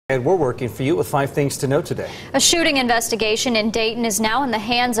And we're working for you with 5 things to know today. A shooting investigation in Dayton is now in the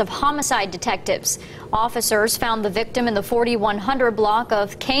hands of homicide detectives. Officers found the victim in the 4100 block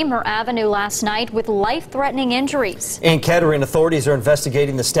of Kamer Avenue last night with life-threatening injuries. In Kettering, authorities are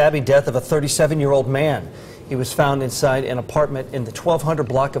investigating the stabbing death of a 37-year-old man. He was found inside an apartment in the 1200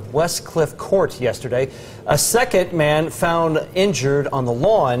 block of West Cliff Court yesterday. A second man found injured on the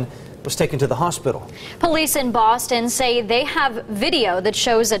lawn was taken to the hospital. Police in Boston say they have video that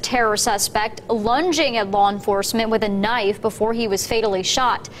shows a terror suspect lunging at law enforcement with a knife before he was fatally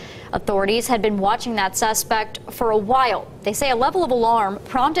shot. Authorities had been watching that suspect for a while. They say a level of alarm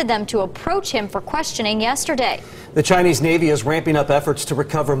prompted them to approach him for questioning yesterday. The Chinese Navy is ramping up efforts to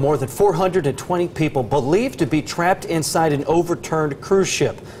recover more than 420 people believed to be trapped inside an overturned cruise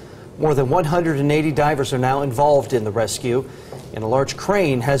ship. More than 180 divers are now involved in the rescue, and a large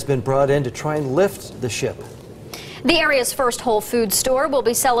crane has been brought in to try and lift the ship. The area's first Whole Foods store will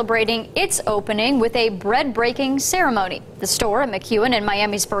be celebrating its opening with a bread-breaking ceremony. The store at McEwen and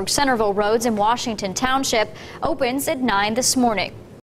Miamisburg Centerville Roads in Washington Township opens at 9 this morning.